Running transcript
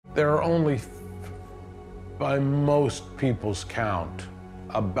There are only, by most people's count,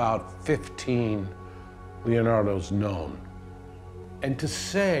 about 15 Leonardos known. And to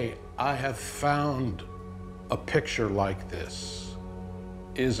say I have found a picture like this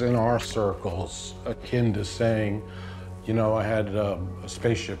is in our circles akin to saying, you know, I had a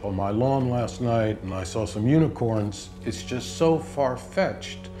spaceship on my lawn last night and I saw some unicorns. It's just so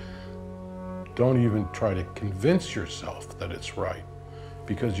far-fetched. Don't even try to convince yourself that it's right,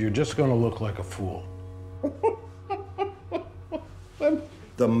 because you're just going to look like a fool.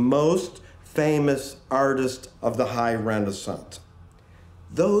 The most famous artist of the High Renaissance.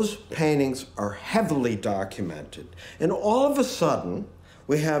 Those paintings are heavily documented. And all of a sudden,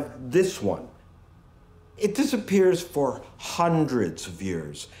 we have this one. It disappears for hundreds of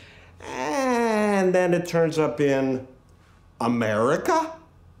years. And then it turns up in America?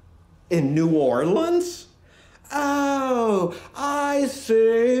 In New Orleans? Oh, I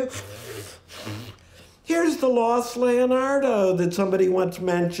see. Here's the Lost Leonardo that somebody once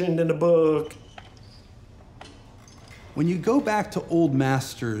mentioned in a book. When you go back to old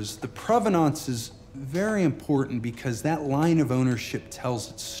masters, the provenance is very important because that line of ownership tells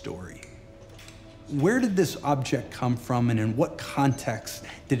its story. Where did this object come from, and in what context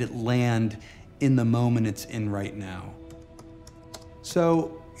did it land in the moment it's in right now?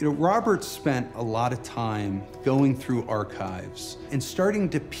 So, Robert spent a lot of time going through archives and starting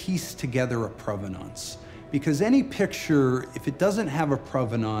to piece together a provenance. Because any picture, if it doesn't have a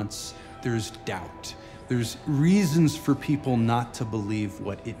provenance, there's doubt. There's reasons for people not to believe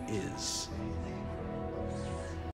what it is.